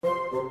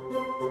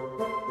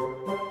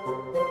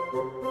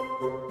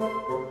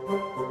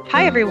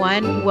Hi,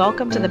 everyone.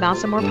 Welcome to the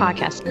Mouse and More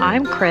podcast.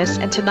 I'm Chris,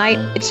 and tonight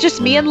it's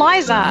just me and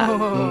Liza.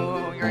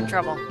 Oh, you're in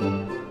trouble.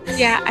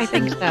 Yeah, I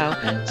think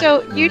so.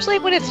 So, usually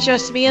when it's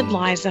just me and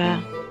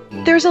Liza,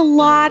 there's a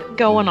lot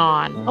going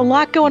on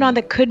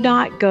that could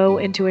not go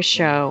into a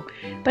show.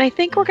 But I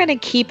think we're going to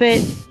keep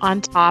it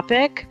on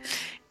topic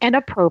and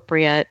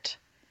appropriate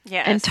and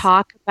Yes.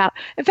 talk about,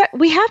 in fact,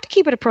 we have to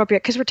keep it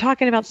appropriate because we're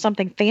talking about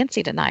something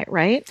fancy tonight,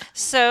 right?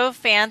 So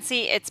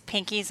fancy, it's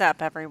pinkies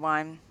up,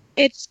 everyone.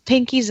 It's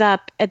Pinky's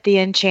Up at the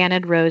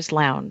Enchanted Rose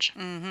Lounge.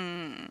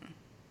 Mm-hmm.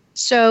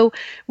 So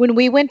when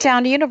we went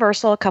down to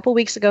Universal a couple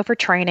weeks ago for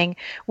training,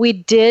 we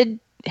did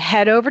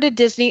head over to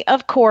Disney,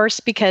 of course,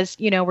 because,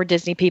 we're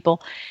Disney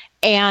people.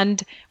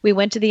 And we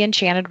went to the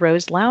Enchanted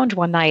Rose Lounge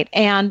one night.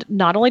 And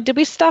not only did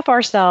we stuff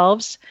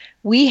ourselves,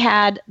 we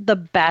had the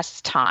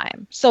best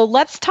time. So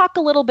let's talk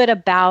a little bit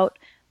about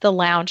the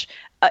lounge.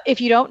 If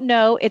you don't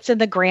know, it's in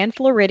the Grand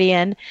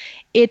Floridian.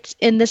 It's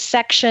in the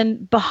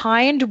section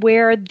behind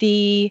where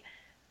the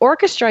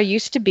orchestra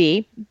used to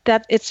be.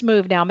 That it's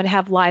moved now. I'm going to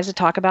have Liza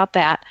talk about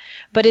that.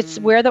 But it's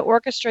Mm-hmm. where the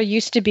orchestra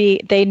used to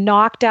be. They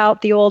knocked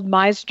out the old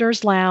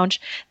Meisner's Lounge.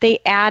 They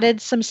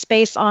added some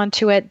space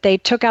onto it. They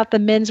took out the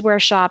menswear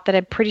shop that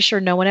I'm pretty sure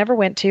no one ever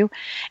went to,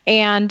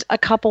 and a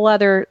couple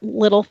other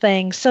little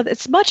things. So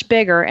it's much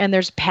bigger, and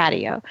there's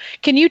patio.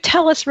 Can you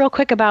tell us real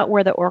quick about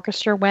where the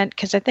orchestra went?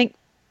 Because I think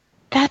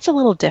that's a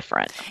little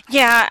different.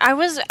 Yeah, I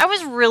was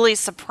really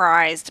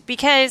surprised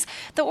because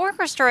the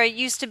orchestra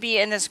used to be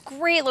in this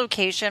great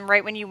location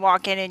right when you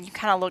walk in and you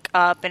kind of look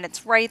up and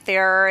it's right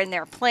there and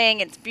they're playing,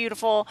 it's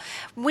beautiful.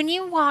 When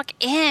you walk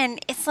in,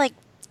 it's like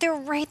they're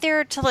right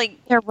there to like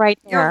They're right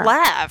your there.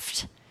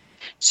 left.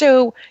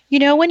 So,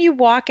 when you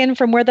walk in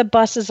from where the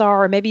buses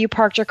are, or maybe you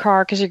parked your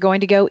car because you're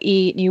going to go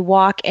eat, and you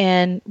walk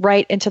in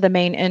right into the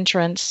main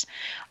entrance,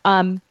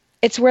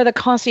 it's where the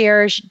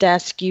concierge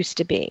desk used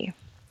to be.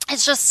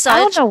 It's just I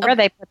don't such know a where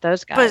they put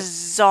those guys.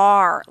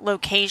 bizarre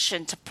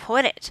location to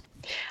put it.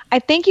 I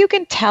think you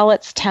can tell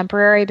it's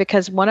temporary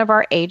because one of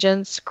our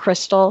agents,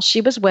 Crystal,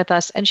 she was with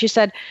us and she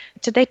said,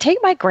 "Did they take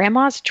my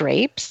grandma's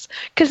drapes?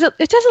 Because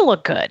it doesn't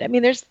look good. I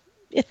mean, it's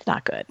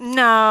not good."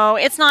 No,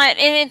 it's not.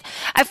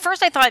 At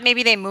first, I thought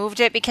maybe they moved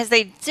it because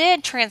they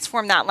did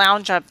transform that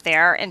lounge up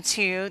there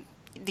into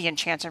the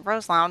Enchanted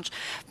Rose Lounge.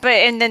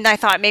 And then I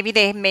thought maybe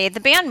they made the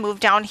band move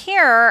down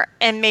here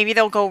and maybe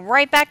they'll go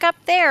right back up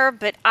there.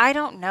 But I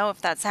don't know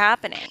if that's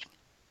happening.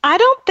 I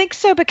don't think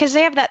so because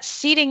they have that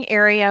seating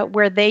area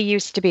where they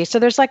used to be. So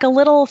there's like a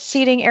little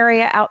seating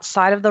area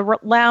outside of the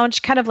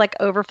lounge, kind of like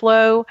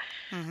overflow.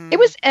 It Hmm.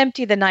 was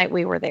empty the night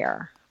we were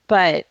there,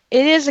 but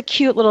it is a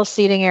cute little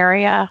seating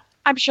area.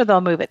 I'm sure they'll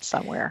move it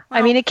somewhere.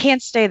 I mean, Well, it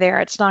can't stay there.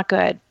 It's not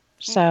good.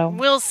 So,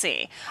 we'll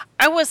see.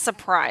 I was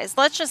surprised.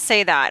 Let's just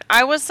say that.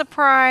 I was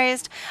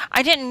surprised.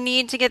 I didn't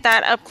need to get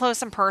that up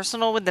close and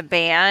personal with the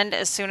band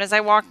as soon as I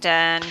walked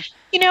in.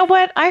 you know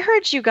what? I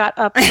heard you got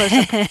up close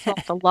and personal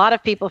with a lot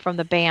of people from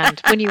the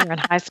band when you were in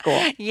high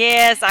school.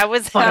 Yes, I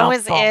was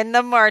Ba-dum-bum. in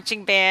the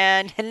marching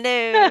band.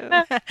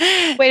 Hello.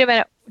 Wait a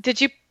minute.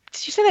 Did you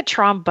say the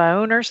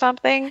trombone or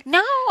something?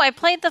 No, I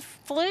played the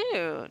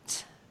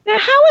flute. Now,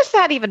 how is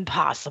that even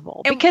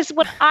possible? It, Because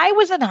when I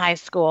was in high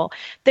school,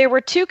 there were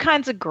two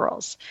kinds of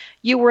girls.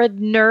 You were a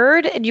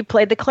nerd and you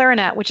played the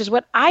clarinet, which is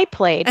what I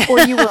played, or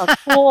you were a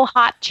cool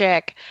hot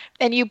chick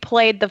and you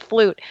played the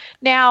flute.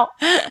 Now,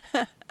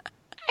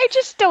 I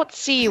just don't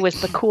see you as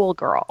the cool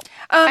girl.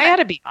 um, I got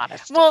to be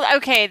honest. well,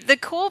 okay, the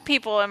cool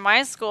people in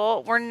my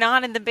school were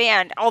not in the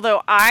band,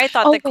 although I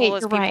thought Oh, the wait,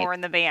 coolest you're people right. were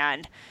in the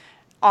band,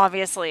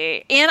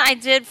 obviously. And I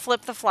did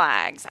flip the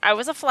flags. I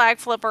was a flag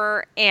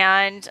flipper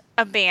and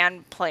a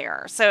band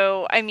player.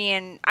 So, I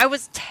mean, I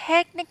was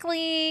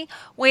technically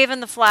waving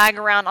the flag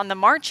around on the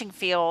marching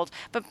field,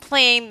 but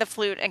playing the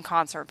flute and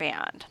concert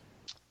band.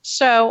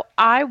 So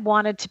I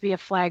wanted to be a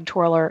flag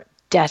twirler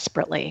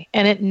desperately,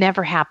 and it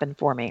never happened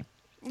for me.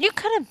 You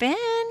could have been.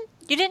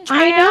 You didn't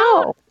I try out?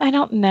 know. I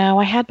don't know.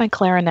 I had my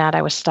clarinet.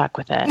 I was stuck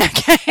with it. And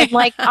Okay.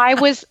 like I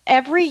was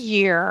every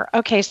year,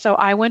 okay, so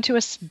I went to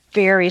a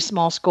very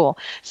small school.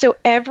 So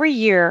every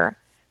year,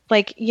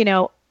 like,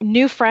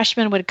 new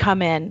freshmen would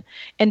come in,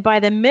 and by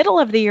the middle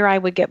of the year I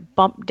would get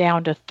bumped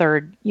down to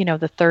third,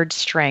 the third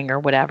string or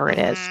whatever it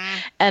is.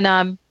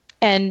 Hmm.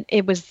 And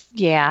it was,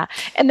 yeah.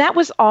 And that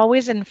was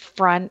always in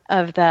front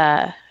of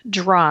the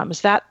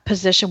drums. That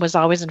position was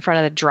always in front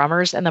of the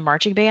drummers and the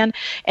marching band,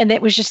 and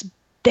it was just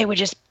they would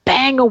just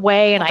bang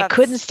away and Well, I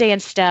couldn't that's. stay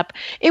in step.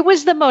 It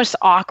was the most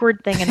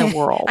awkward thing in the I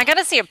world. got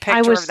to see a I picture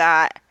of was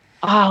that.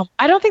 Oh,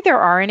 I don't think there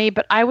are any,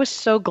 but I was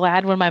so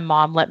glad when my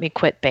mom let me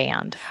quit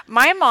band.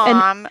 My And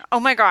mom,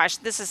 oh my gosh,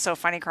 this is so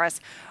funny, Chris.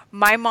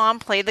 My mom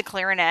played the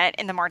clarinet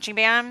in the marching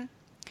band,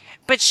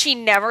 but she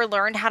never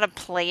learned how to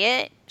play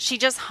it. She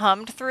just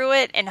hummed through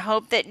it and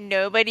hoped that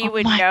nobody oh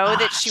would my know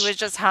that she was gosh,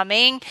 just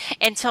humming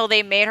until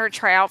they made her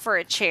try out for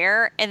a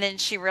chair. And then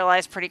she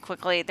realized pretty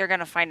quickly they're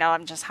going to find out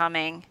I'm just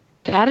humming.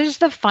 that is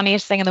the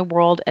funniest thing in the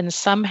world. And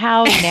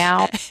somehow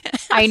now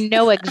I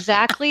know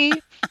exactly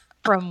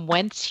from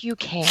whence you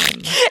came.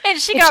 And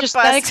she It's got just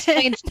that busted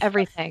and explains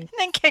everything.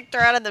 then kicked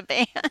her out of the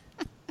band.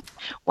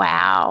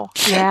 Wow.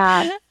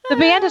 Yeah. The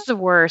band is the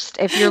worst.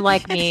 If you're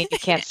like me, you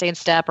can't stay in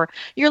step, or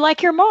you're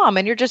like your mom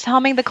and you're just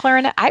humming the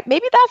clarinet.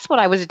 Maybe that's what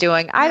I was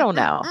doing. I don't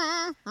know.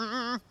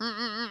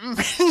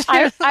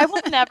 I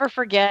will never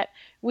forget.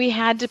 We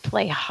had to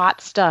play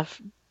Hot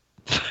Stuff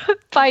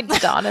by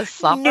Donna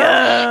Summer,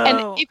 and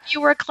No. if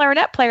you were a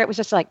clarinet player, it was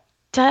just like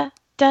da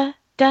da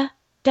da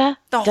da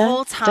The da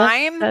whole da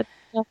time? da.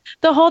 Da.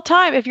 The whole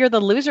time, if you're the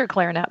loser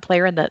clarinet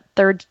player in the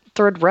third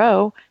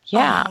row,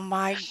 yeah. Oh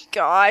my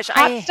gosh.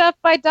 Hot Stuff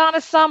by Donna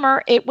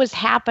Summer, it was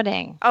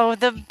happening. Oh,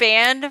 the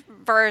band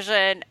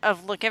version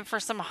of Looking for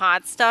Some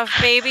Hot Stuff,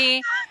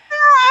 baby,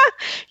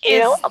 You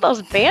know, is all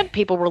those band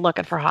people were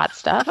looking for hot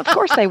stuff. Of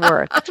course they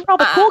were. That's where all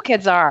the cool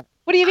kids are.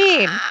 What do you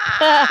mean?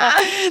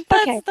 that's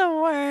Okay, the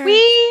worst.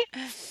 we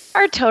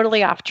are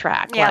totally off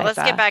track, Yeah, let's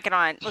get Liza. back it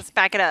on. Let's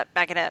back it up.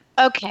 Back it up.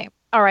 Okay,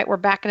 all right, we're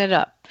backing it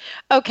up.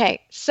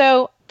 Okay,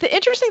 so the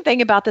interesting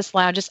thing about this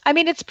lounge is, I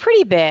mean, it's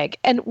pretty big,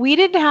 and we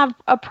didn't have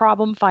a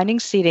problem finding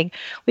seating.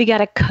 We got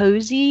a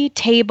cozy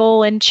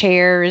table and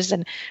chairs,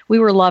 and we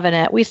were loving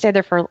it. We stayed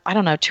there for, I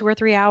don't know, 2 or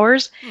 3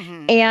 hours,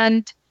 Hmm.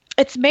 and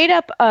it's made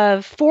up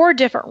of 4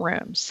 different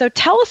rooms. So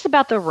tell us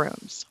about the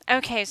rooms.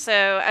 Okay,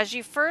 so as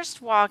you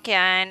first walk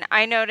in,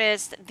 I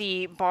noticed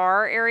the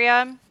bar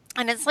area.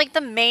 And it's like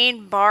the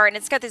main bar, and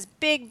it's got this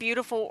big,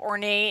 beautiful,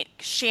 ornate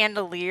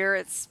chandelier.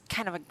 It's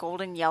kind of a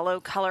golden yellow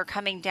color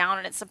coming down,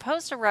 and it's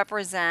supposed to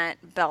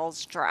represent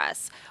Belle's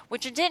dress,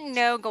 which I didn't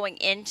know going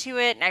into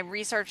it. And I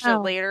researched it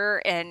Oh,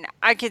 later, and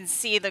I can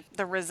see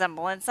the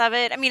resemblance of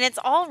it. I mean, it's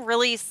all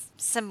really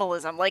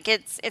symbolism. Like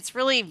it's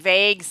really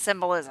vague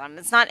symbolism.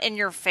 It's not in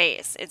your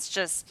face. It's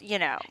just you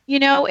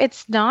know,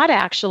 it's not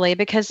actually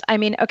because, I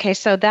mean, okay,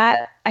 so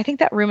that, I think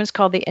that room is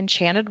called the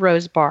Enchanted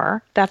Rose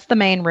Bar. That's the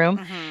main room.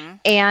 Hmm.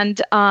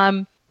 And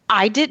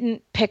I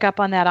didn't pick up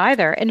on that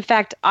either. In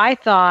fact, I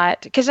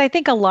thought, because I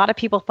think a lot of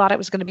people thought it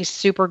was going to be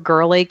super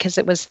girly because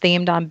it was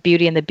themed on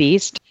Beauty and the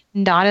Beast.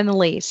 Not in the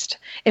least.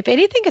 If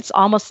anything, it's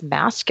almost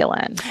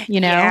masculine, you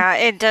know? Yeah,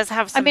 it does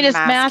have I mean,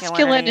 some as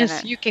masculine masculinity in as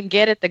it. you can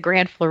get at the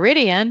Grand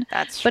Floridian,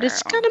 That's but true.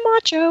 it's kind of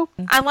macho.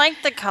 I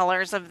like the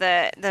colors of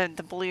the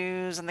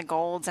blues and the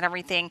golds and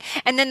everything.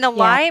 And then the Yeah.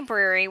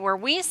 library where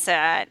we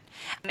sat,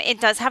 it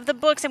does have the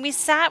books, and we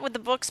sat with the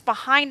books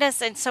behind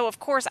us. And so, of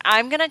course,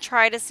 I'm going to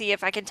try to see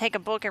if I can take a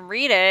book and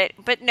read it.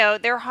 But no,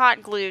 they're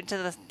hot glued to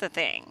the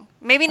thing.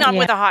 Maybe not Yeah.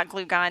 with a hot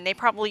glue gun. They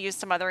probably use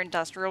some other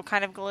industrial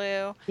kind of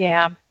glue.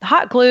 Yeah.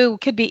 Hot glue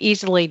could be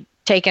easily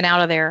taken out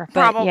of there,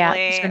 but yeah,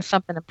 it's Probably. been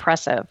something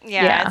impressive.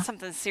 Yeah, Yeah. it's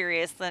something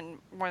serious than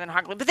more than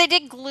hot glue. But they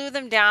did glue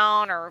them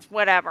down or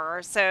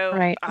whatever. So,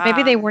 Right.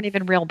 Maybe they weren't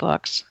even real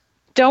books.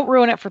 Don't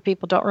ruin it for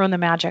people. Don't ruin the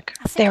magic.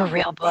 I think They're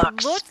real it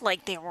books. looked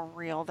like they were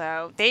real,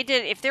 though. They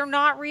did. If they're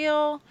not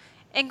real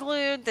and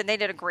glued, then they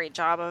did a great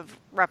job of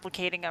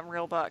replicating a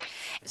real book.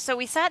 So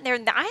we sat there,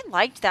 and I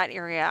liked that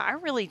area. I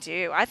really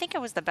do. I think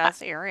it was the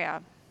best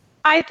area.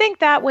 I think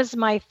that was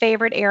my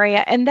favorite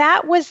area. And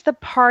that was the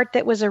part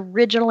that was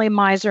originally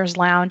Miser's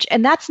Lounge.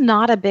 And that's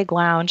not a big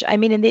lounge. I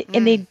mean, in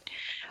Mm. the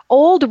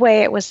old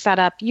way it was set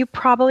up, you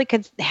probably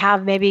could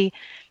have maybe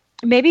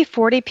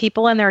 40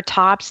 people in their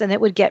tops and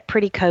it would get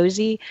pretty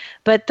cozy.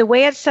 But the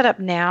way it's set up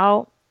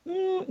now,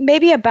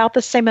 maybe about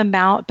the same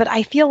amount, but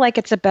I feel like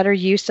it's a better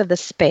use of the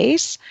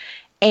space.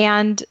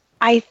 And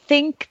I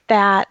think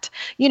that,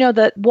 you know,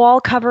 the wall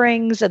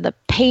coverings and the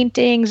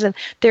paintings, and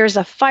there's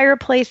a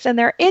fireplace in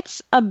there.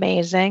 It's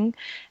amazing.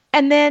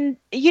 And then,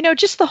 you know,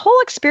 just the whole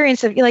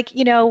experience of like,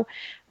 you know,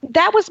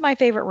 that was my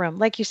favorite room.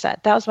 Like you said,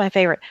 that was my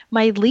favorite.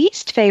 My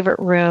least favorite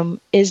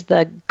room is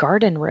the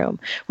garden room,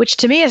 which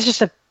to me is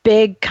just a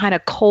big kind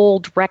of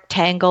cold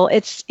rectangle.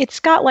 It's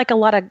got like a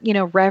lot of, you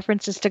know,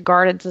 references to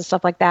gardens and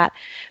stuff like that.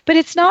 But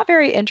it's not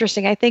very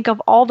interesting. I think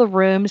of all the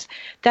rooms,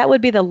 that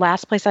would be the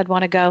last place I'd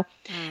want to go.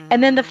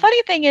 And then the Mm.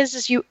 funny thing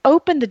is you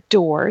open the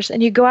doors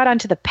and you go out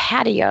onto the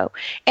patio.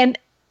 And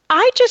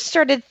I just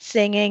started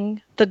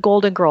singing the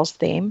Golden Girls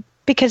theme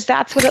because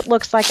that's what it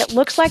looks like. It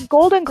looks like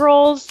Golden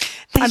Girls.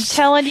 They, I'm sh-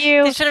 telling they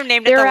you, should have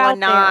named it the they're out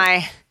there.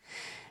 lanai.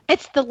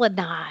 It's the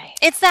lanai.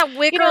 It's that You know,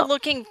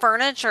 wicker-looking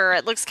furniture.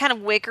 It looks kind of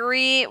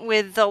wickery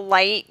with the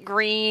light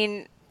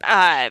green.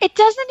 it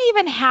doesn't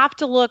even have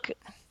to look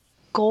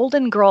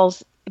Golden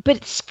Girls,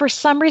 but for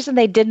some reason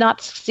they did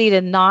not succeed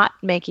in not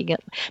making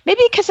it.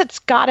 Maybe because it's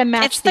got to It's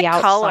match the the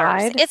colors.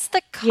 outside. It's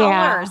the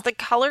Yeah. colors. The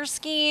color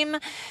scheme,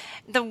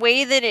 the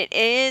way that it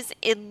is,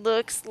 it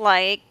looks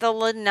like the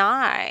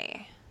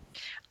lanai.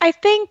 I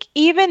think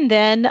even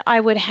then I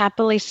would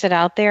happily sit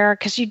out there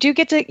because you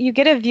get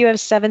a view of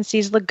Seven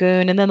Seas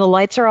Lagoon and then the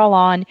lights are all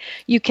on.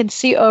 You can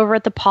see over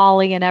at the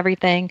Poly and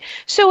everything.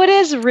 So it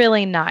is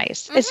really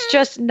nice. It's Hmm.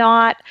 just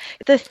not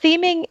the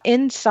theming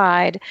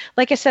inside,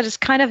 like I said, is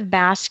kind of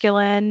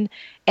masculine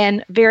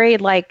and very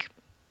like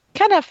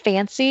kind of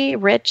fancy,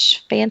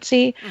 rich,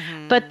 fancy,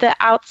 but Hmm. the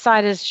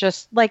outside is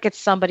just like it's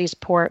somebody's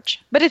porch.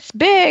 But it's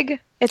big.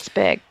 It's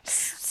big.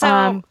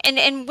 So,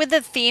 and with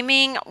the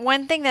theming,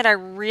 one thing that I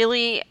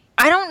really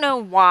I don't know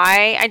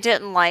why I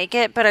didn't like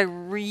it, but I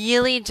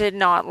really did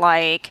not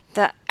like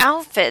the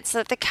outfits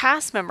that the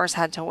cast members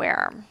had to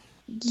wear.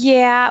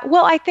 Yeah,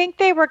 well, I think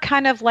they were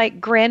kind of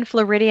like Grand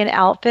Floridian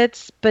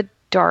outfits, but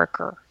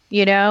darker,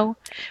 you know?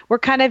 We're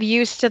kind of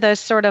used to those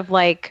sort of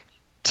like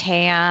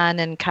tan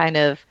and kind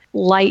of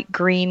light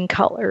green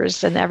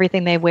colors and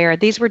everything they wear.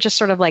 These were just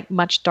sort of like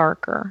much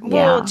darker.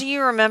 Well, Yeah. do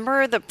you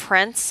remember the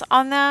prints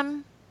on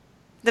them?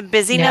 The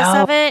busyness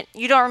No. of it?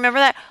 You don't remember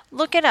that?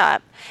 Look it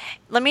up.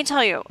 Let me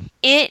tell you,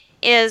 it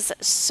is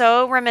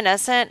so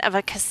reminiscent of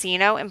a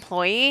casino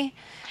employee.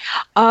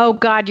 Oh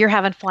God, you're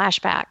having I'm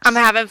flashbacks.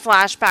 having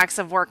flashbacks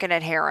of working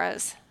at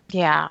Harrah's.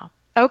 Yeah.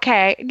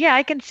 Okay. Yeah,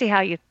 I can see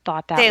how you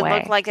thought that They look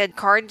way. like a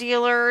card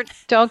dealer.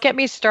 Don't get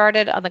me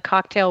started on the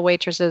cocktail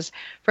waitresses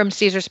from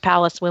Caesar's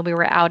Palace when we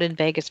were out in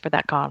Vegas for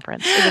that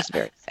conference. It was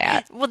very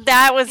sad. Well,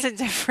 that was a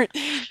different,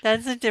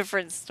 that's a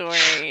different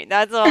story.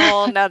 That's a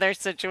whole nother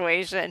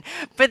situation.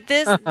 But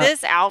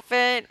this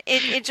outfit,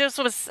 it just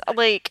was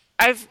like,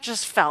 I've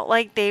just felt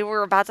like they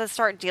were about to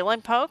start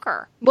dealing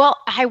poker. Well,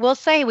 I will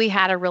say we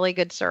had a really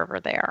good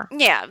server there.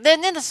 Yeah, then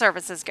the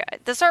service is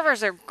good. The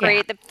servers are Yeah.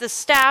 great. The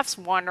staff's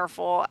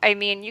wonderful. I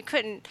mean, you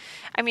couldn't,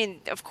 I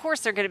mean, of course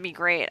they're going to be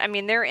great. I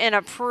mean, they're in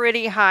a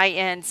pretty high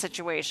end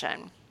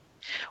situation.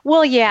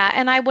 Well, yeah,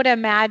 and I would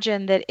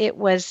imagine that it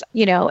was,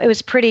 it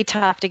was pretty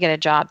tough to get a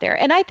job there.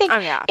 And I think Oh,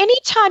 yeah.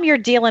 anytime you're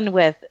dealing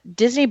with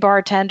Disney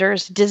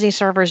bartenders, Disney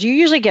servers, you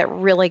usually get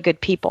really good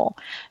people.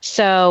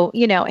 So,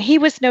 he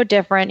was no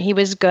different. He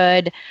was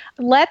good.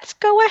 Let's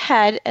go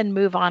ahead and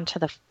move on to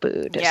the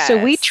food. So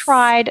we Yes.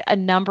 tried a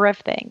number of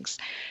things.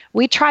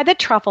 We tried the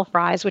truffle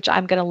fries, which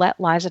I'm going to let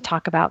Liza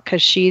talk about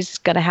because she's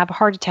going to have a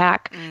heart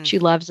attack. Mm, She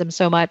loves them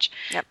so much.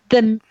 yep.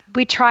 Then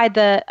we tried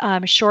the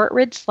short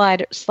rib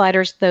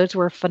sliders. Those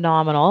were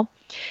phenomenal.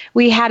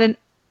 We had an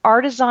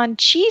artisan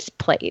cheese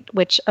plate,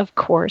 which, of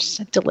course,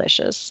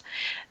 delicious.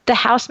 The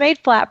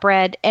house-made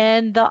flatbread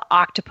and the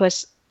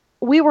octopus.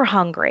 We were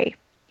hungry.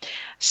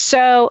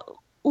 So,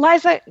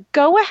 Liza,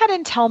 go ahead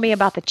and tell me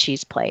about the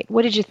cheese plate.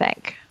 What did you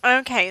think?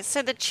 Okay,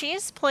 so the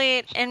cheese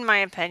plate, in my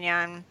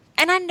opinion,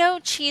 and I know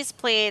cheese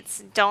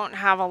plates don't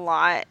have a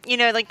lot,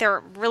 like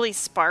they're really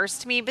sparse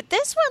to me, but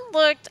this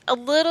one looked a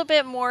little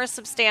bit more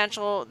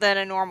substantial than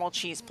a normal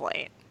cheese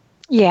plate.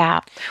 Yeah.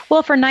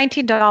 Well, for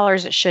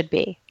 $19, it should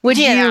be. Would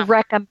you Yeah.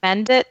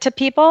 recommend it to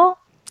people?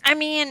 I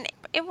mean,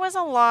 it was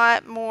a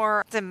lot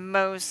more than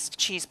most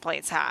cheese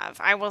plates have.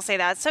 I will say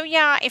that. So,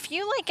 yeah, if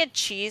you like a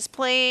cheese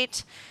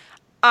plate,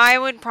 I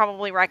would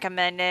probably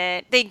recommend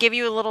it. They give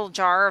you a little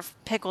jar of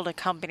pickled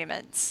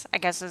accompaniments, I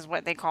guess is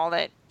what they called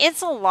it.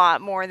 It's a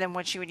lot more than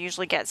what you would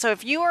usually get. So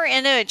if you are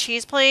into a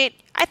cheese plate,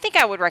 I think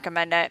I would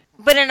recommend it.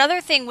 But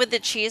another thing with the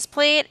cheese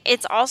plate,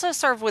 it's also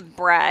served with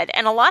bread.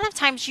 And a lot of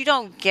times you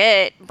don't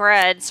get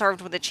bread served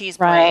with a cheese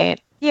plate.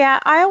 Right. Yeah,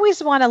 I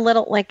always want a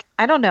little like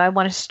I don't know, I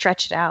want to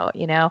stretch it out.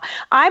 You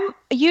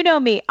know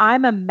me,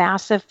 I'm a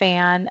massive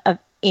fan of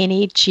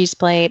any cheese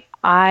plate.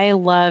 I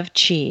love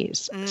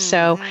cheese.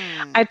 So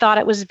Hmm. I thought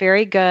it was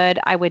very good.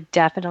 I would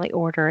definitely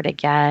order it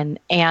again.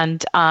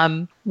 And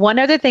one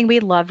other thing we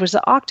loved was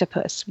the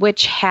octopus,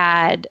 which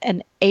had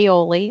an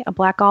aioli, a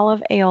black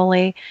olive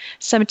aioli,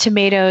 some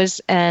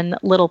tomatoes, and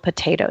little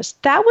potatoes.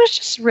 That was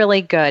just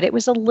really good. It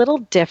was a little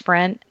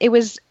different. It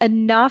was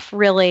enough,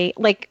 really.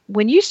 Like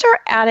when you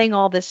start adding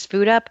all this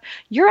food up,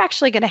 you're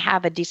actually going to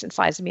have a decent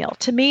sized meal.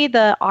 To me,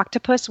 the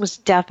octopus was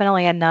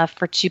definitely enough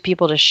for two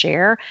people to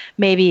share,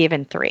 maybe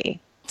even three.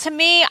 To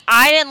me,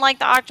 I didn't like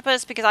the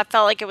octopus because I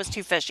felt like it was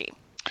too fishy.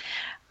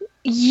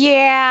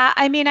 Yeah,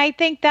 I mean, I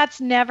think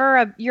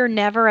you're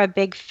never a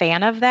big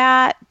fan of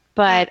that,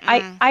 but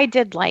I Mm-mm. I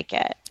did like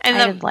it. And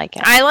I did like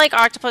it. I like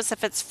octopus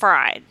if it's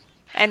fried.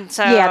 And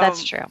Yeah, that's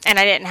so, true. and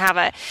I didn't have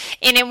and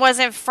it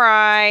wasn't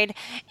fried,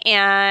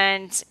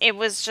 and it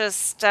was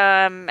just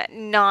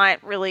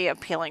not really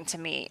appealing to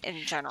me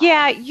in general.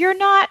 Yeah, you're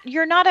not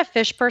a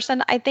fish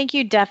person. I think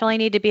you definitely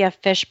need to be a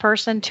fish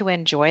person to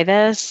enjoy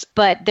this,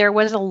 but there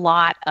was a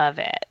lot of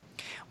it.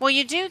 Well,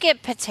 you do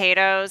get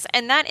potatoes,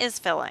 and that is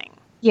filling.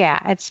 Yeah,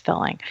 it's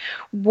filling.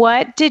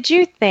 What did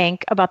you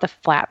think about the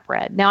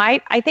flatbread? Now,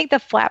 I think the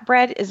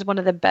flatbread is one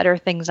of the better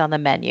things on the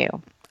menu.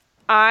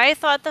 I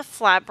thought the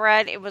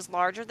flatbread, it was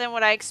larger than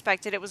what I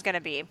expected it was going to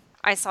be.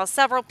 I saw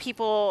several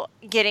people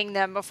getting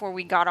them before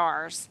we got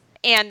ours.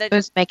 And It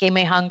was making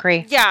me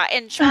hungry. yeah,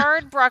 and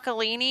charred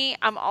broccolini,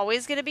 I'm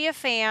always going to be a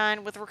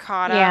fan with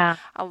ricotta. Yeah.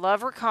 I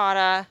love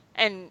ricotta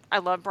and I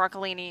love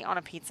broccolini on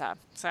a pizza.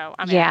 So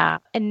I'm in. Yeah.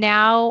 And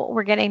now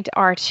we're getting to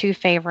our two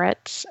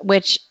favorites,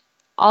 which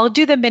I'll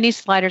do the mini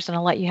sliders and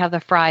I'll let you have the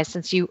fries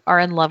since you are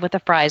in love with the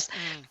fries.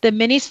 Mm. The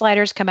mini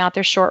sliders come out,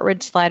 they're short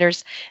rib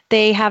sliders.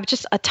 They have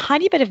just a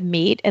tiny bit of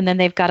meat and then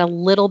they've got a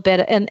little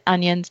bit and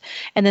onions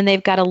and then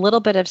they've got a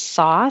little bit of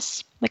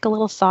sauce, like a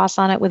little sauce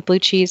on it with blue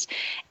cheese.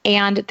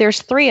 And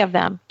there's three of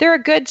them. They're a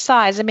good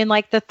size. I mean,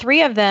 like the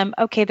three of them,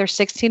 okay, they're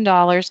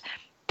 $16.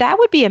 That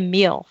would be a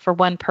meal for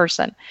one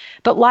person.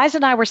 But Liza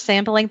and I were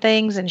sampling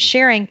things and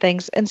sharing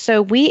things. And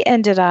so we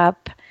ended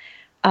up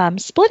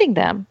splitting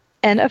them.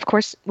 And of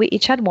course, we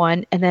each had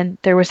one. And then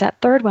there was that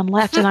third one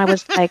left. And I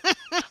was like,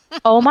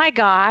 oh my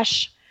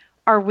gosh,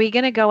 are we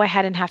going to go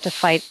ahead and have to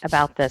fight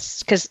about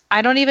this? Because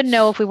I don't even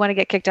know if we want to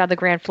get kicked out of the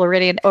Grand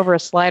Floridian over a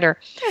slider.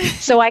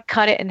 So I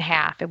cut it in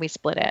half and we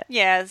split it.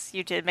 Yes,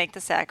 you did make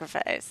the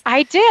sacrifice.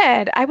 I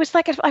did. I was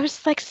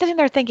like sitting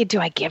there thinking, do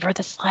I give her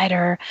the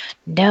slider?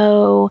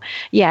 No.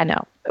 Yeah,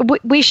 no.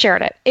 We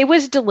shared it. It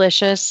was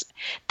delicious.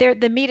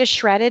 The meat is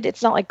shredded.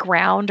 It's not like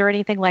ground or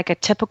anything like a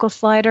typical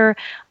slider.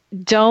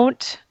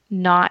 Don't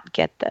not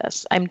get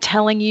this. I'm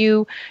telling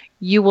you,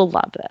 you will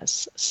love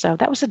this. So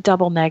that was a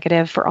double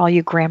negative for all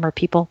you grammar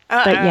people.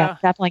 But yeah, Uh-oh.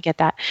 definitely get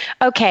that.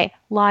 Okay,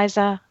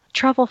 Liza,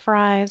 truffle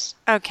fries.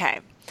 Okay.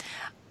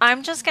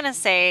 I'm just going to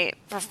say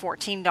for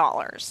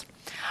 $14.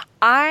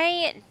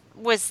 I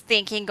was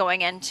thinking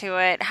going into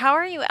it, how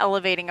are you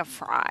elevating a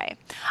fry?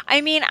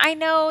 I mean, I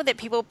know that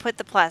people put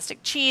the plastic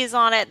cheese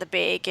on it, the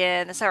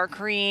bacon, the sour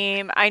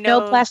cream. I No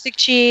know. plastic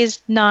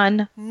cheese,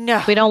 none.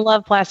 No, We don't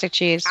love plastic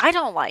cheese. I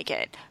don't like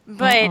it.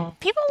 But Uh-uh.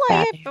 people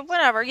like Bad it, but news.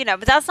 whatever,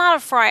 but that's not a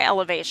fry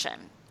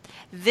elevation.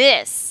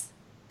 This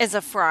is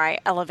a fry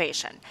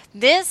elevation.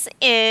 This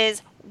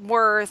is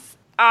worth.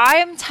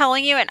 I'm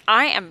telling you, and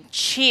I am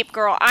cheap,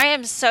 girl. I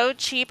am so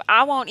cheap.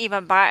 I won't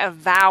even buy a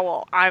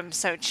vowel. I'm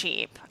so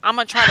cheap. I'm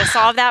gonna try to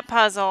solve that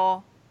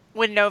puzzle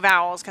with no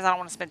vowels because I don't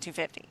want to spend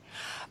 250.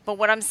 But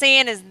what I'm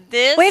saying is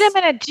Wait a this.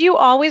 minute. Do you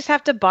always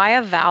have to buy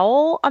a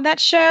vowel on that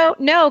show?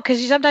 No,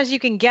 because sometimes you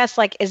can guess,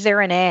 like, is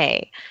there an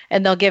A?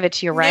 And they'll give it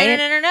to you, No, no, right?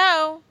 no, no,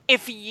 no.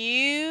 If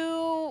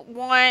you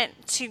want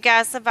to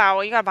guess a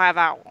vowel, you gotta buy a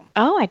vowel.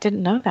 Oh, I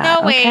didn't know that.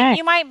 No, wait. Okay.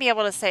 You might be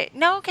able to say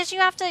no because you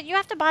have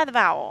to buy the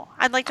vowel.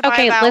 I'd like to buy a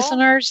Okay, vowel.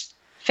 listeners,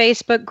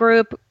 Facebook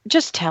group,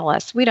 just tell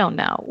us. We don't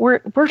know. No,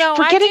 We're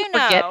I getting do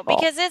know forgetful.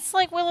 because it's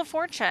like Wheel of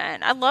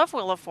Fortune. I love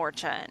Wheel of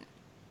Fortune.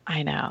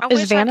 I know. I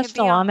Is wish I Vanna could be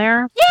still on on.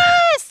 there?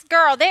 Yes,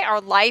 girl, they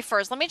are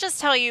lifers. Let me just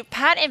tell you,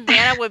 Pat and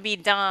Vanna would be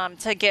dumb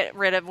to get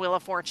rid of Wheel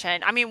of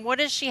Fortune. I mean, what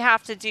does she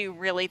have to do?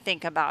 Really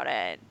think about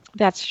it.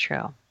 That's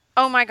true.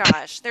 Oh my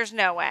gosh, there's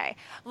no way.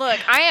 Look,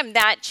 I am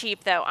that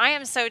cheap though. I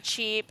am so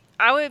cheap.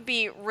 I would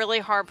be really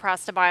hard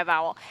pressed to buy a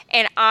vowel,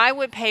 and I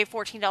would pay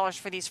 $14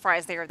 for these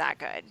fries. They are that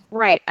good.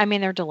 Right. I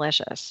mean, they're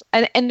delicious.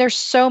 And there's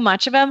so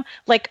much of them.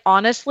 Like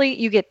honestly,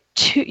 you get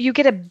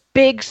a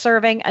big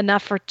serving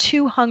enough for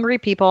two hungry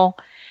people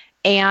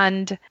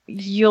and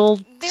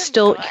you'll They're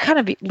still good. kind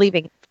of be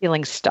leaving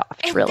feeling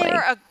stuffed, And really. they're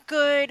a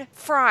good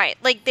fry.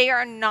 Like they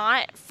are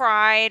not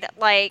fried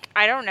like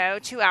I don't know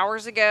 2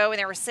 hours ago when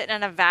they were sitting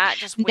in a vat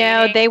just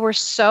No, waiting. they were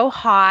so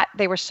hot.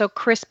 They were so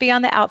crispy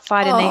on the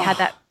outside and they had Oh,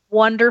 that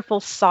wonderful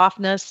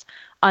softness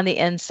on the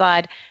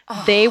inside.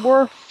 They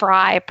were oh.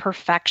 fry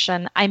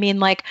perfection. I mean,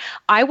 like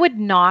I would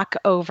knock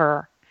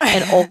over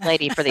an old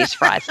lady for these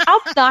fries. I'll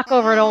knock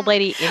over an old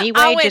lady I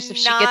anyway, would just if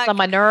she gets on knock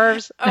my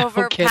nerves. No, I'm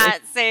over kidding.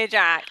 Pat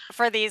Sajak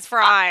for these I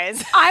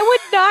fries. I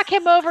would knock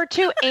him over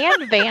too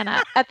and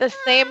Vanna at the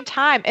same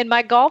time in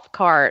my golf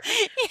cart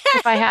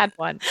if I had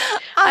one.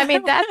 I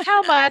mean, that's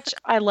how much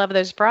I love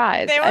those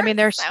fries. They I were mean,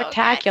 they're so good.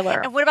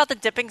 spectacular. And what about the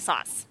dipping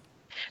sauce?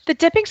 The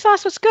dipping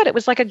sauce was good. It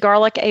was like a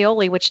garlic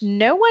aioli, which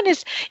no one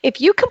is. If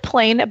you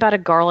complain about a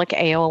garlic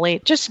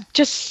aioli, just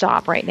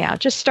stop right now.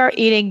 Just start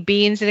eating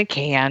beans in a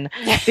can,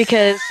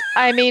 because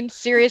I mean,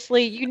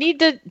 seriously, you need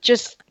to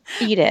just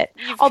eat it.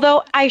 You've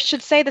Although I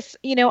should say this,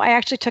 I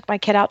actually took my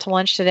kid out to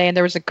lunch today, and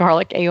there was a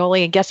garlic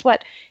aioli, and guess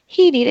what?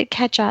 He needed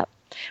ketchup,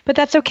 but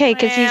that's okay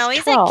because he's well, he's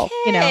a 12.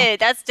 kid.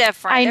 That's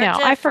different. I They're know.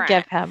 I different.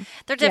 forgive him.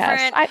 They're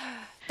Yes, different.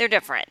 They're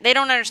different. They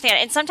don't understand.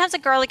 And sometimes a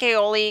garlic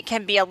aioli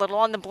can be a little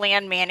on the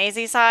bland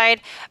mayonnaise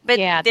side, but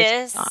yeah,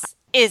 this is not. this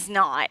is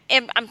not.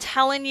 And I'm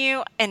telling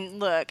you, and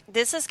look,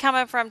 this is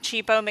coming from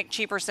Cheapo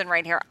McCheaperson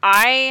right here.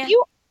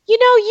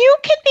 You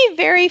can be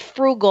very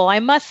frugal, I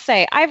must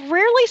say. I've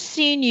rarely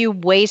seen you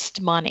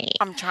waste money.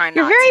 I'm trying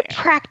You're a not very to.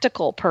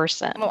 practical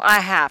person. Well, I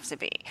have to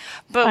be.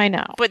 But I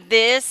know.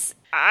 this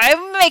I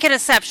make an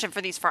exception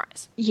for these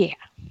fries. Yeah.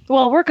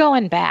 Well, we're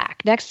going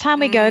back. Next time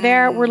we go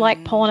there, we're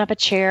like pulling up a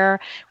chair.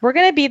 We're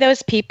going to be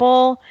those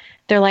people.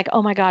 They're like,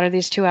 oh my God, are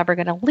these two ever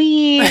going to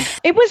leave?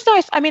 It was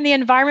nice. I mean, the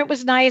environment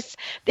was nice.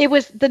 It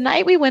was the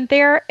night we went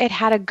there, it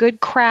had a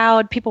good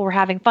crowd. People were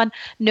having fun.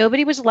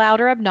 Nobody was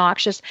loud or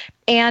obnoxious.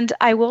 And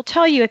I will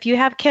tell you, if you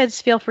have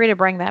kids, feel free to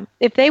bring them.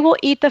 If they will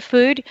eat the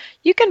food,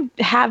 you can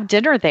have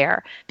dinner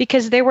there,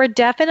 because there were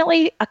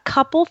definitely a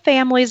couple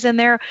families in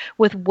there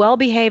with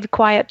well-behaved,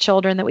 quiet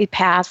children that we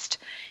passed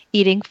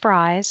eating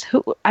fries.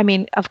 Who, I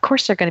mean, of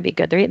course they're going to be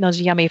good. They're eating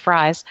those yummy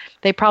fries.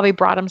 They probably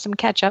brought them some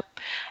ketchup,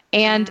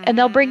 and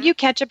they'll bring you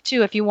ketchup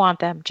too if you want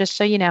them, just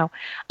so you know.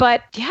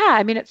 But yeah,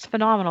 I mean, it's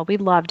phenomenal. We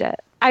loved it.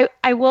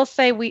 I will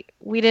say we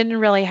didn't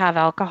really have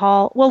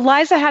alcohol. Well,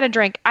 Liza had a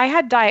drink. I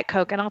had Diet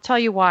Coke, and I'll tell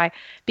you why.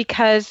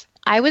 Because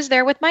I was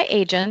there with my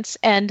agents,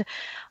 and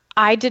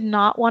I did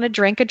not want to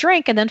drink a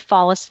drink and then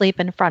fall asleep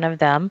in front of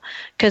them,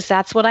 because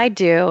that's what I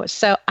do.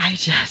 So I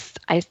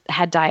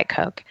had Diet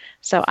Coke.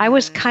 So I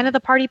was kind of the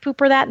party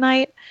pooper that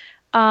night.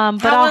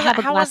 But I'll have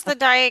a How was glass the of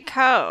Diet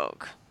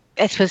Coke?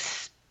 it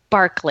was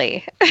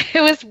sparkly.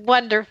 It was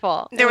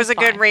wonderful. It There was was a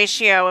good fine.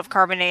 ratio of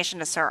carbonation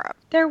to syrup.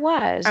 There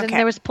was, and Okay.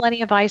 there was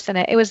plenty of ice in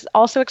it. It was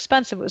also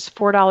expensive. It was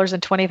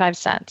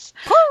 $4.25.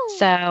 Woo!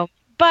 So,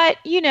 but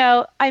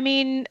I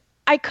mean,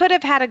 I could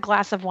have had a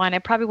glass of wine. I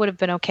probably would have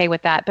been okay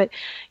with that. But,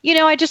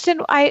 I just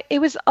didn't. It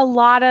was a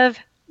lot of.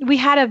 We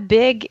had a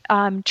big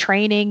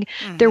training.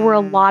 There were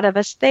a Hmm. lot of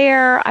us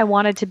there. I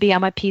wanted to be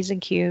on my P's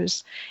and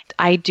Q's.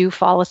 I do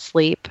fall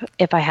asleep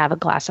if I have a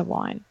glass of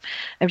wine.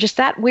 I'm just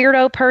that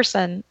weirdo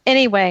person.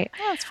 Anyway,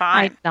 That's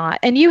I fine. not.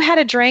 And you had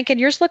a drink and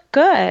yours looked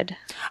good.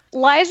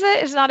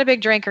 Liza is not a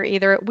big drinker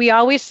either. We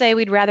always say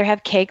we'd rather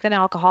have cake than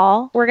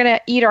alcohol. We're going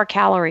to eat our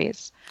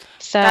calories.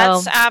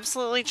 That's So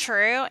absolutely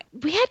true.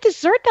 we had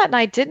dessert that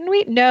night, didn't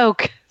we? No.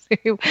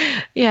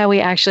 Yeah,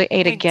 we actually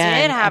ate We did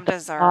again have at the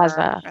dessert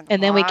plaza at the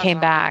and then we came plaza.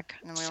 back.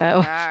 And then we went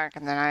So, back,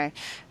 and then I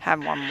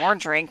had one more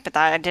drink, but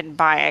I didn't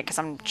buy it because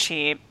I'm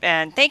cheap.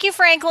 And thank you,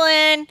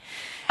 Franklin.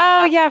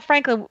 oh yeah,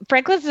 Franklin.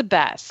 Franklin's the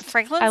best. I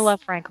Franklin's love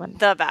Franklin.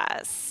 the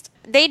best.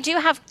 They do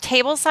have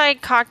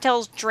tableside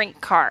cocktails drink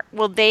cart.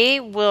 Well,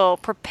 they will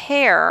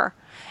prepare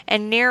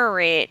and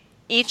narrate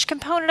each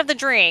component of the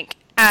drink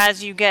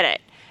as you get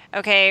it.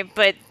 Okay,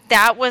 but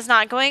that was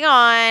not going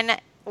on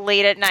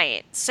late at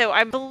night. So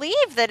I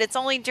believe that it's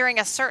only during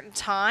a certain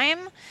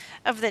time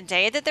of the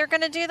day that they're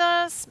going to do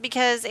this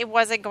because it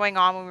wasn't going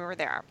on when we were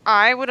there.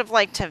 I would have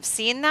liked to have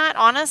seen that,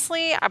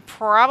 honestly. I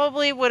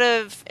probably would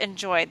have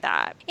enjoyed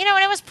that. And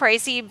it was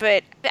pricey,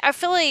 but I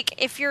feel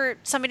like if you're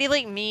somebody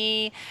like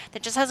me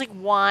that just has like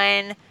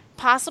one,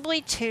 possibly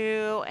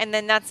two, and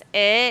then that's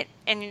it,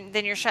 and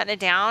then you're shutting it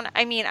down.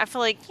 I mean, I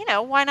feel like,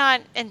 why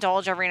not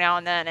indulge every now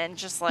and then and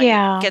just like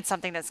Yeah. get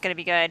something that's going to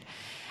be good.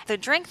 The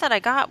drink that I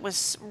got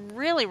was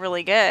really,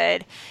 really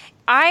good.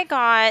 I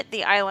got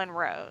the Island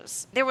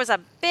Rose. There was a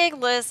big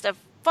list of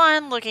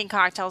fun looking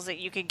cocktails that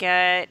you could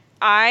get.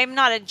 I'm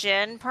not a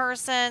gin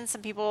person.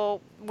 Some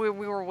people we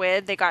were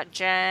with, they got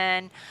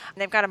gin.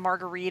 They've got a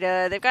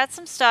margarita. They've got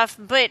some stuff.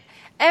 But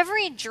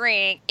every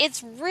drink,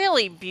 it's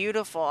really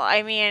beautiful.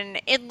 I mean,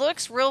 it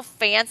looks real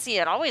fancy.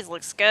 It always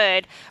looks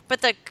good.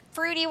 But the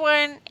fruity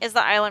one is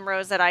the Island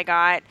Rose that I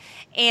got.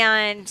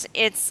 And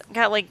it's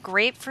got like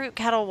grapefruit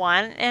Kettle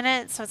One in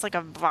it. So it's like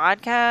a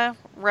vodka,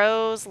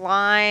 rose,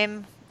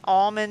 lime,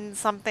 almond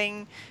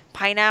something,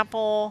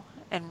 pineapple,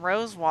 and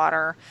rose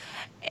water.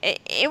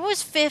 It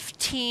was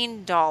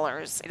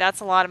 $15. That's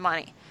a lot of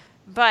money.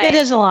 It But,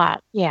 is a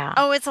lot. Yeah.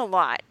 oh, it's a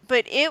lot.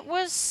 But it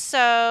was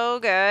so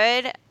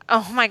good.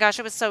 Oh my gosh,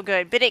 it was so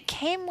good. But it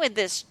came with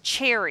this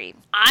cherry.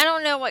 I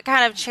don't know what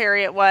kind of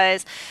cherry it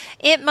was.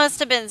 It must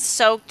have been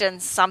soaked in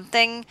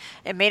something.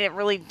 It made it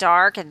really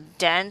dark and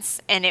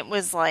dense. And it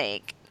was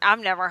like, I've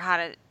never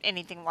had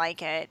anything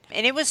like it.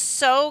 And it was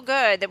so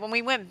good that when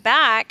we went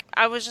back,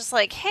 I was just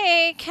like,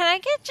 hey, can I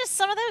get just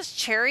some of those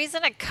cherries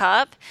in a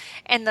cup?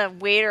 And the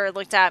waiter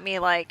looked at me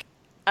like,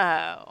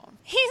 oh.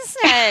 He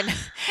said,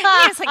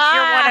 he's like,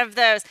 you're one of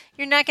those.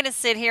 You're not going to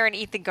sit here and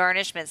eat the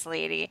garnishments,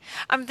 lady.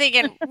 I'm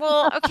thinking,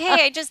 well,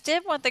 okay, I just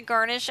did want the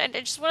garnish. I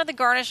just wanted the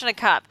garnish in a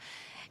cup.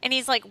 And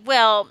he's like,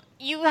 well,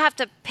 you have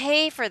to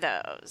pay for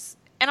those.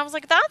 And I was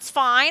like, that's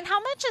fine. How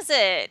much is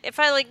it? If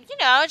I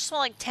I just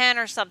want like 10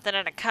 or something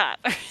in a cup.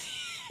 And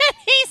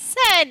he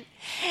said,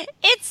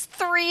 it's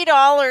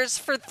 $3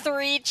 for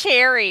three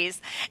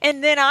cherries.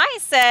 And then I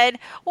said,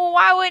 well,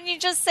 why wouldn't you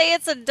just say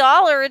it's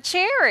 $1 a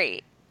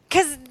cherry?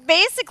 Because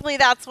basically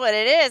that's what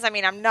it is. I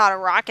mean, I'm not a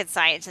rocket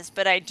scientist,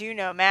 but I do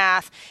know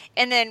math.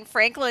 And then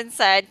Franklin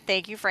said,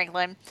 thank you,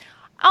 Franklin.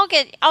 I'll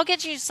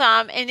get you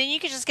some, and then you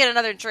could just get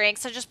another drink.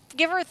 So just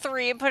give her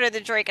three and put her the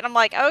drink. And I'm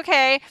like,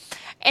 okay.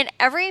 And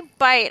every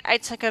bite I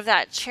took of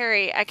that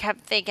cherry, I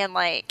kept thinking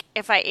like,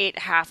 if I ate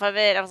half of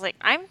it, I was like,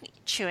 I'm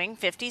chewing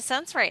 50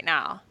 cents right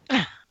now.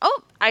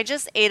 Oh, I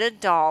just ate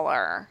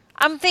 $1.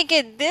 I'm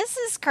thinking, this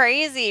is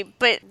crazy,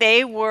 but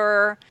they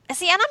were.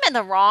 See, and I'm in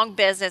the wrong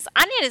business.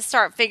 I need to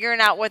start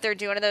figuring out what they're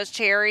doing to those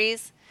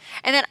cherries.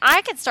 And then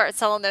I could start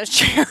selling those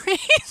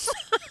cherries.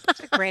 It's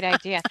a great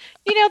idea.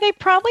 They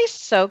probably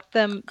soaked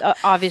them.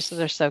 Obviously,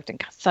 they're soaked in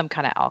some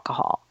kind of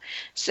alcohol.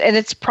 And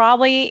it's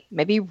probably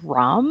maybe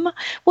rum.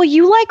 Well,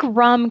 you like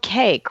rum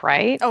cake,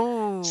 right?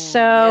 Oh,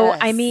 So,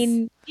 I yes.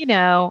 mean,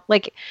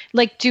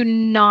 like do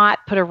not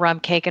put a rum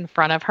cake in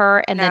front of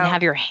her and then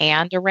have No. your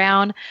hand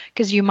around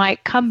because you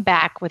might come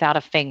back without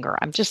a finger.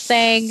 I'm just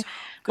saying, So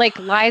like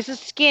Liza's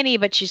skinny,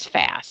 but she's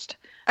fast.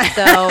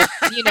 So,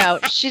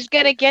 she's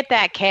gonna get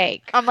that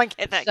cake. I'm gonna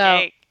get that So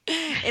cake.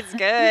 It's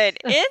good.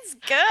 It's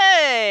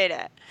good.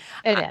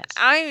 it I, is.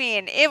 I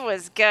mean, it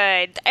was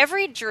good.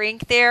 Every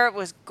drink there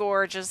was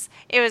gorgeous.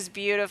 It was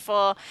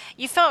beautiful.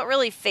 You felt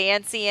really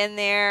fancy in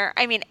there.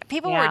 I mean,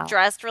 people were Yeah.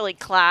 dressed really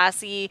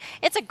classy.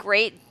 It's a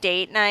great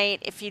date night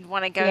if you'd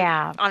want to go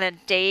Yeah. on a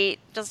date.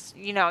 Just,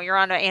 you're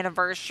on an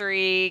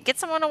anniversary. Get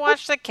someone to Or,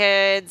 watch the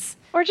kids.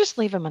 or just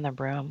leave them in the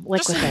room,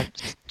 like Just with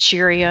the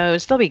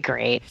Cheerios. They'll be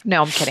great.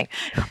 No, I'm kidding.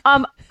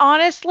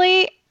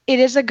 Honestly, it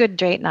is a good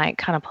date night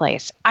kind of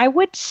place. I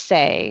would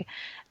say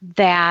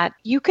that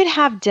you could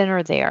have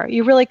dinner there.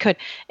 You really could.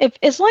 If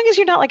as long as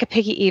you're not like a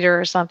picky eater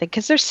or something,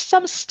 because there's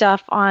some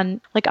stuff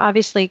on, like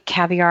obviously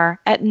caviar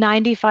at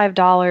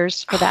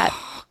 $95 for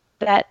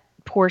that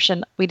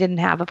portion we didn't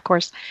have, of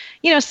course.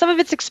 Some of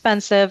it's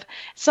expensive.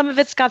 Some of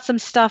it's got some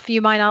stuff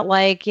you might not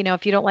like.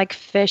 If you don't like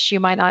fish, you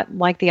might not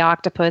like the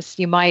octopus.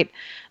 You might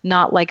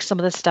not like some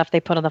of the stuff they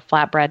put on the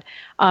flatbread.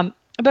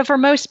 But for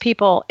most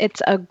people,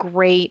 it's a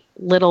great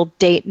little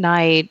date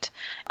night.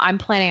 I'm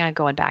planning on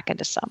going back in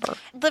December.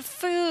 The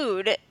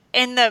food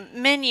in the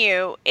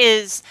menu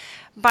is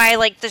by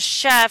like the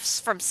chefs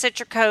from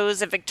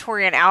Citrico's and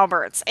Victoria and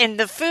Albert's. And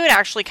the food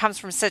actually comes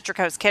from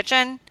Citrico's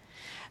kitchen.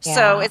 Yeah.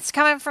 So it's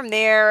coming from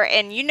there,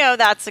 and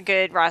that's a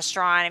good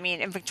restaurant. I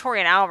mean, in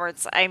Victoria and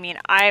Albert's,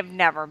 I've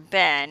never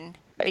been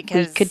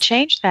because we could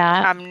change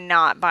that. I'm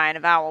not buying a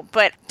vowel,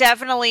 but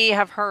definitely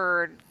have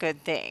heard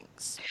good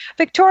things.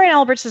 Victoria and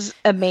Albert's is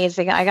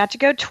amazing. I got to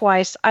go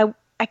twice. I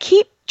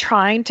keep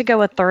trying to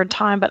go a third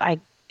time, but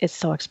it's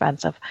so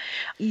expensive.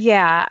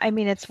 Yeah,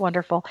 it's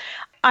wonderful.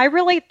 I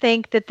really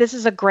think that this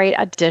is a great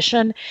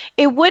addition.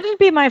 It wouldn't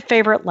be my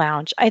favorite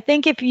lounge. I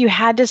think if you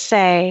had to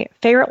say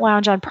favorite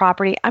lounge on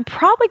property, I'm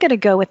probably going to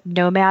go with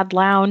Nomad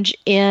Lounge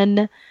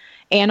in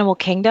Animal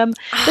Kingdom.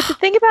 But the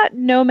thing about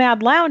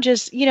Nomad Lounge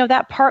is,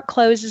 that park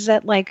closes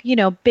at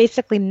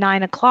basically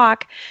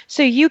 9:00.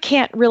 So you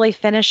can't really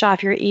finish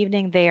off your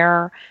evening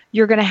there.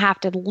 You're going to have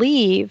to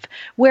leave.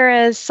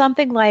 Whereas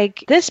something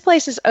like this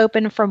place is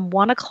open from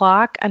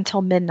 1:00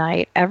 until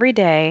midnight every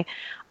day.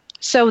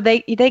 So they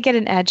get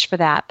an edge for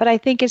that. But I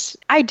think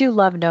I do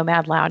love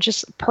Nomad Lounge.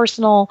 Just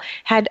personal.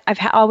 I've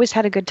always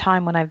had a good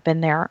time when I've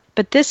been there.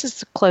 But this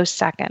is a close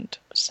second.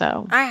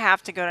 So I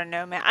have to go to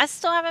Nomad. I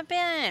still haven't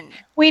been.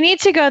 We need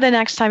to go the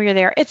next time you're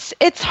there.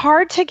 It's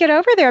hard to get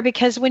over there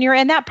because when you're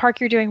in that park,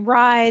 you're doing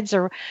rides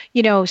or,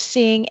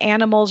 seeing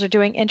animals or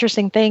doing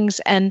interesting things.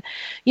 And,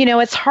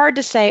 it's hard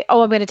to say,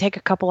 oh, I'm going to take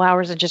a couple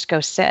hours and just go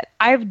sit.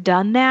 I've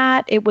done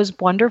that. It was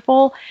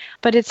wonderful,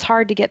 but it's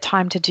hard to get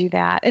time to do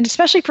that. And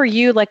especially for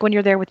you, like when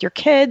you're there with your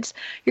kids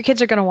are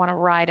going to want to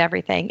ride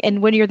everything.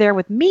 And when you're there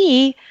with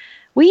me,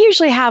 we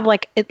usually have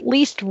like at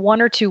least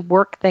one or two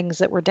work things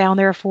that we're down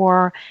there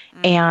for.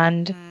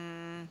 And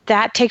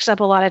that takes up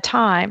a lot of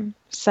time.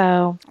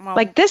 So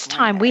like this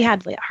time we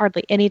had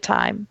hardly any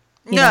time.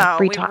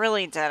 Free time. We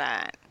really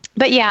didn't.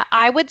 But yeah,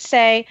 I would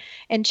say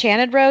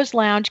Enchanted Rose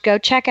Lounge, go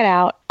check it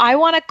out. I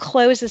want to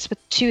close this with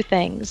two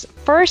things.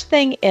 First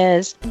thing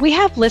is we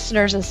have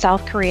listeners in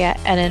South Korea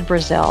and in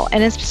Brazil,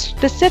 and it's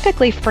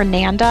specifically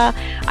Fernanda.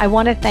 I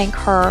want to thank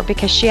her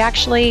because she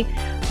actually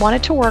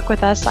wanted to work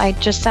with us. I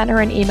just sent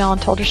her an email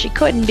and told her she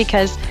couldn't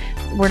because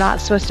we're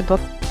not supposed to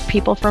book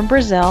people from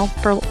Brazil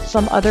for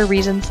some other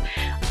reasons.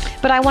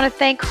 But I want to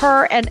thank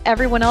her and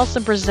everyone else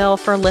in Brazil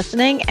for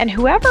listening. And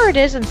whoever it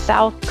is in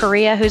South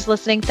Korea who's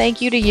listening,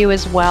 thank you to you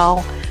as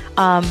well.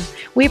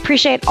 We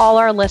appreciate all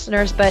our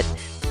listeners, but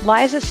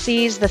Liza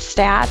sees the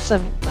stats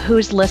of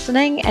who's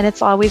listening, and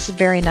it's always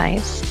very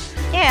nice.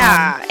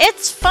 Yeah,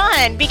 it's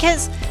fun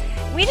because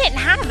we didn't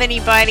have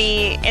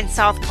anybody in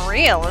South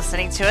Korea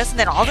listening to us, and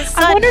then all of a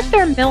sudden... I wonder if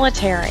they're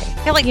military.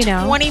 They're like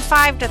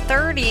 25 to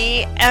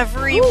 30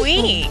 every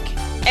week.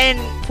 And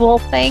well,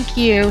 thank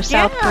you,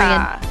 South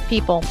Korean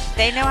people.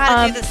 They know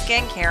how to do the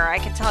skincare, I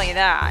can tell you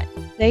that.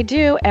 They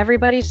do.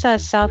 Everybody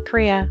says South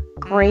Korea,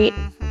 great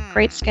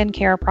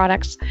skincare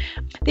products.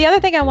 The other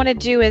thing I want to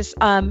do is,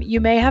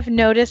 you may have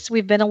noticed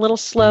we've been a little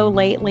slow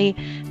lately.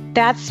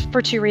 That's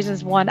for two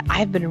reasons. One,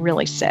 I've been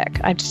really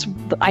sick.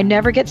 I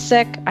never get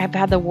sick. I've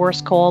had the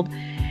worst cold.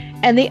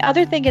 And the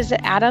other thing is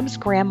that Adam's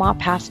grandma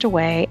passed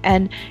away,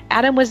 and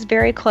Adam was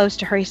very close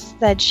to her. He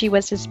said she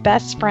was his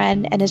best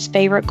friend and his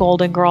favorite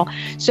golden girl.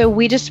 So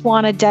we just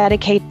want to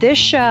dedicate this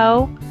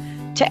show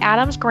to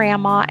Adam's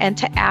grandma and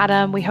to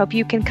Adam. We hope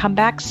you can come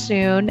back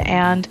soon,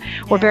 and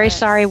we're very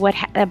sorry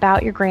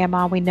about your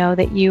grandma. We know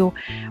that you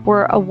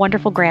were a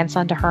wonderful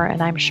grandson to her,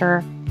 and I'm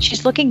sure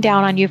she's looking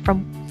down on you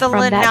from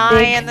lanai that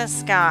big, in the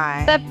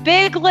sky. The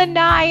big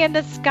lanai in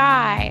the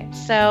sky.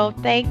 So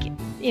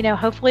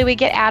hopefully we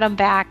get Adam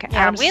back.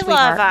 Yeah, Adam's we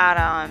sweetheart. love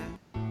Adam.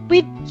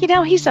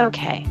 He's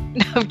okay.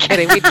 No, I'm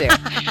kidding. We do.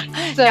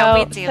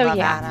 We do love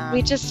Adam.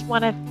 We just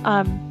want to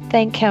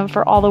thank him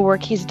for all the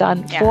work he's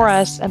done for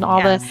us and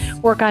all the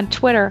work on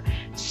Twitter.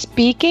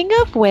 Speaking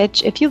of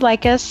which, if you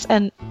like us,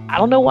 and I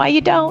don't know why you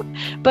don't,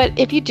 but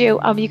if you do,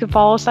 you can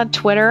follow us on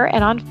Twitter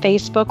and on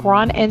Facebook. We're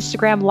on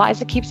Instagram.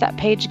 Liza keeps that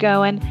page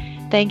going.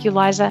 Thank you,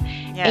 Liza.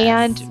 Yes.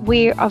 And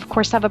we, of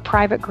course, have a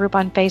private group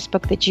on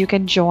Facebook that you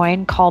can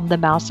join called the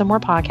Mouse and More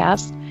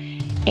Podcast.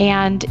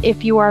 And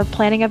if you are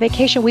planning a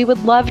vacation, we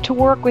would love to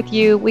work with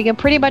you. We can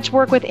pretty much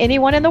work with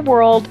anyone in the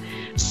world.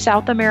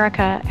 South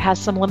America has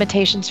some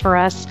limitations for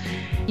us.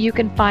 You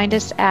can find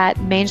us at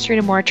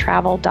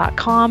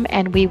mainstreetandmoretravel.com,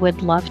 and we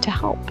would love to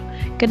help.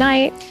 Good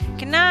night.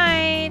 Good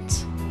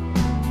night.